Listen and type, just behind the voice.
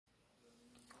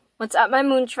What's up, my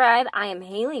Moon Tribe? I am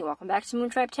Haley. Welcome back to Moon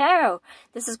Tribe Tarot.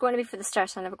 This is going to be for the star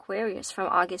sign of Aquarius from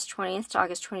August 20th to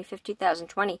August 25th,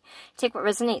 2020. Take what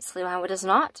resonates, leave out what does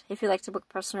not. If you'd like to book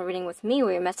a personal reading with me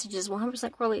where your messages will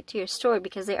 100% correlate to your story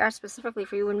because they are specifically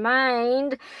for you in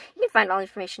mind, you can find all the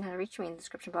information how to reach me in the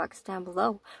description box down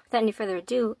below. Without any further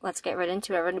ado, let's get right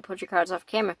into it. I've already pulled your cards off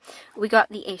camera. We got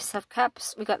the Ace of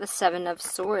Cups. We got the Seven of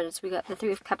Swords. We got the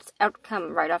Three of Cups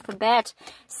outcome right off the bat.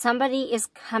 Somebody is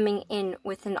coming in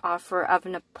with an offer of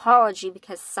an apology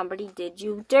because somebody did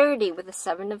you dirty with the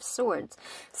Seven of Swords.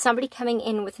 Somebody coming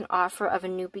in with an offer of a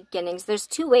new beginnings. There's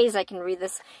two ways I can read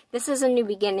this. This is a new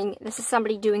beginning. This is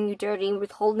somebody doing you dirty,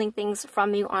 withholding things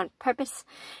from you on purpose.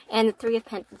 And the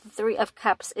Three of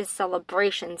Cups is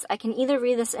celebrations. I can either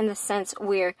read this in the sense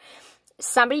where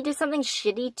somebody did something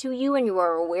shitty to you and you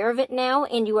are aware of it now,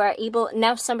 and you are able,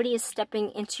 now somebody is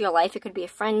stepping into your life. It could be a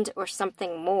friend or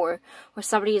something more, or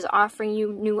somebody is offering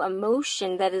you new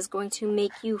emotion that is going to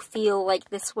make you feel like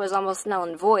this was almost null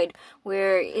and void,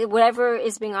 where whatever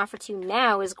is being offered to you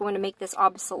now is going to make this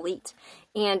obsolete.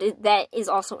 And that is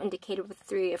also indicated with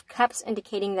Three of Cups,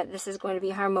 indicating that this is going to be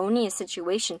a harmonious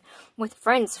situation with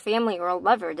friends, family, or a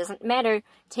lover. It doesn't matter.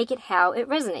 Take it how it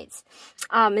resonates.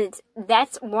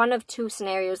 That's one of two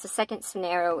scenarios. The second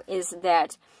scenario is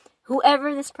that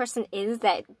whoever this person is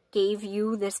that gave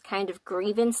you this kind of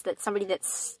grievance, that somebody that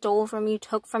stole from you,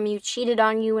 took from you, cheated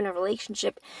on you in a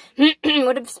relationship,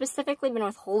 would have specifically been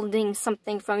withholding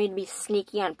something from you to be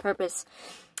sneaky on purpose.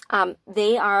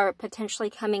 They are potentially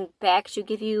coming back to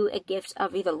give you a gift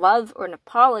of either love or an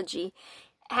apology.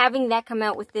 Having that come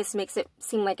out with this makes it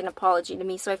seem like an apology to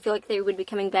me. So I feel like they would be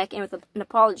coming back in with an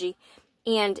apology.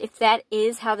 And if that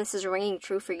is how this is ringing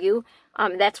true for you,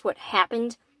 that's what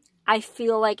happened. I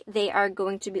feel like they are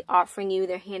going to be offering you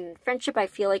their hand in friendship. I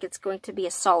feel like it's going to be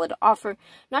a solid offer.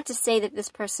 Not to say that this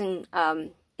person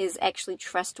is actually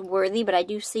trustworthy, but I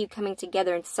do see you coming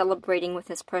together and celebrating with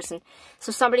this person.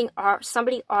 So somebody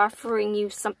offering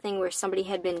you something where somebody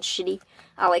had been shitty,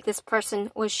 like this person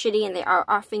was shitty, and they are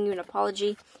offering you an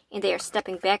apology, and they are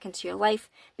stepping back into your life.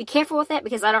 Be careful with that,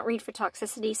 because I don't read for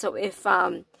toxicity, so if,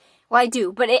 well, I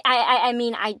do, but I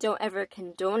mean, I don't ever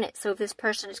condone it. So if this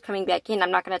person is coming back in, I'm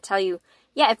not going to tell you,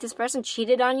 yeah, if this person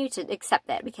cheated on you, to accept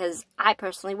that, because I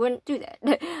personally wouldn't do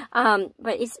that.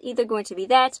 But it's either going to be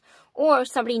that, or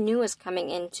somebody new is coming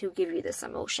in to give you this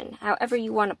emotion. However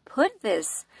you want to put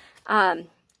this,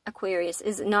 Aquarius,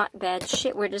 is not bad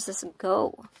shit. Where does this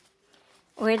go?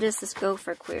 Where does this go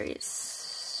for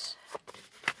Aquarius?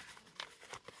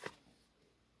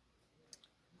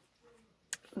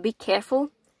 Be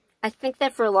careful. I think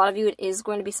that for a lot of you, it is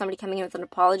going to be somebody coming in with an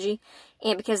apology,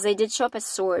 and because they did show up as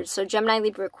swords. So Gemini,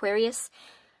 Libra, Aquarius,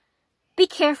 be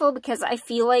careful, because I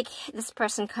feel like this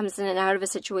person comes in and out of a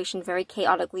situation very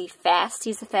chaotically fast.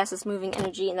 He's the fastest moving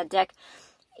energy in the deck.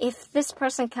 If this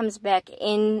person comes back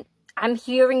in, I'm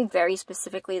hearing very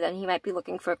specifically that he might be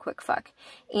looking for a quick fuck.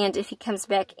 And if he comes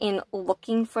back in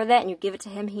looking for that and you give it to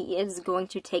him, he is going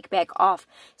to take back off.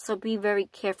 So be very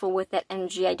careful with that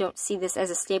energy. I don't see this as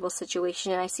a stable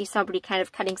situation, and I see somebody kind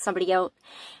of cutting somebody out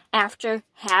after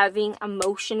having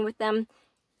emotion with them.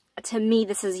 To me,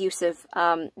 this is abusive.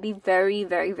 Be very,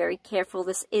 very, very careful.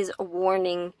 This is a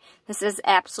warning. This is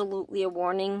absolutely a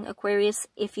warning, Aquarius.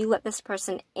 If you let this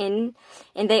person in,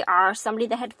 and they are somebody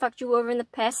that had fucked you over in the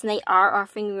past, and they are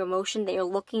offering you emotion, they are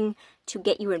looking to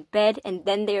get you in bed, and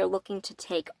then they are looking to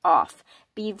take off.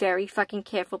 Be very fucking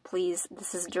careful, please.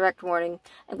 This is a direct warning.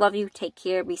 I love you. Take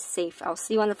care. Be safe. I'll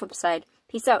see you on the flip side.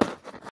 Peace out.